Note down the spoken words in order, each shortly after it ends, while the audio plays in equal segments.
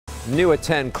New at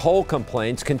 10, coal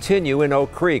complaints continue in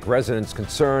Oak Creek. Residents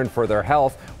concerned for their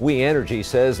health. We Energy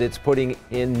says it's putting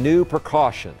in new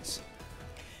precautions.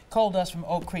 Coal dust from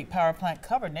Oak Creek Power Plant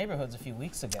covered neighborhoods a few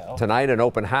weeks ago. Tonight, an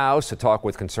open house to talk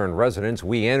with concerned residents.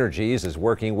 We Energies is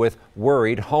working with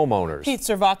worried homeowners. Pete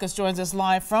Servakis joins us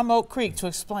live from Oak Creek to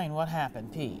explain what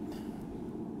happened. Pete.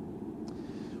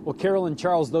 Well, Carol and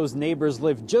Charles, those neighbors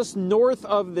live just north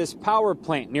of this power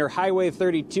plant near Highway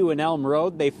 32 and Elm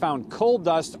Road. They found coal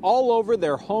dust all over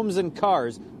their homes and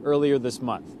cars earlier this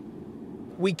month.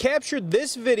 We captured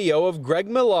this video of Greg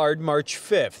Millard March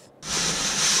 5th.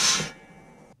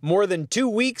 More than 2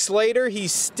 weeks later, he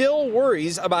still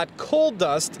worries about coal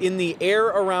dust in the air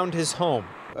around his home.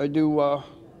 I do a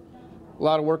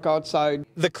lot of work outside.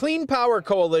 The Clean Power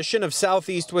Coalition of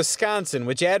Southeast Wisconsin,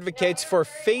 which advocates for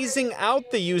phasing out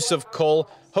the use of coal,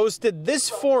 hosted this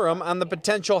forum on the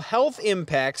potential health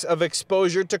impacts of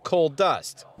exposure to coal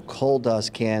dust. Coal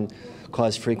dust can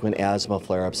cause frequent asthma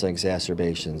flare-ups and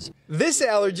exacerbations. This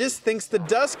allergist thinks the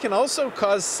dust can also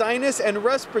cause sinus and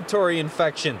respiratory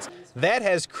infections. That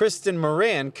has Kristen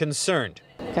Moran concerned.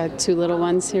 Got 2 little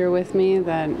ones here with me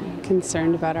that are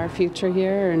concerned about our future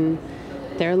here and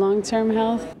their long-term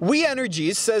health. We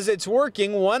Energies says it's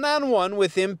working one-on-one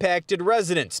with impacted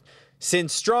residents.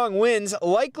 Since strong winds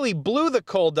likely blew the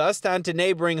coal dust onto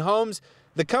neighboring homes,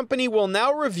 the company will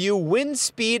now review wind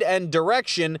speed and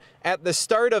direction at the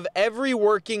start of every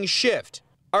working shift.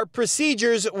 Our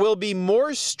procedures will be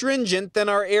more stringent than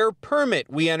our air permit,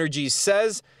 We Energies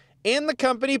says, and the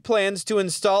company plans to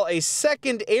install a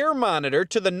second air monitor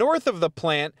to the north of the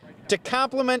plant to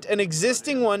complement an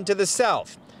existing one to the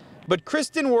south. But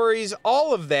Kristen worries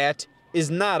all of that is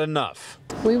not enough.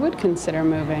 We would consider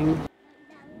moving.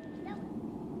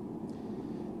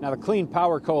 Now, the Clean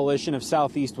Power Coalition of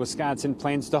Southeast Wisconsin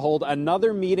plans to hold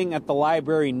another meeting at the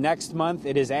library next month.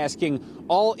 It is asking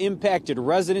all impacted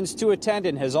residents to attend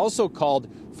and has also called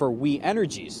for We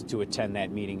Energies to attend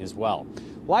that meeting as well.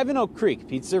 Live in Oak Creek,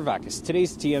 Pete Servakis,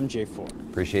 today's TMJ4.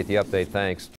 Appreciate the update. Thanks.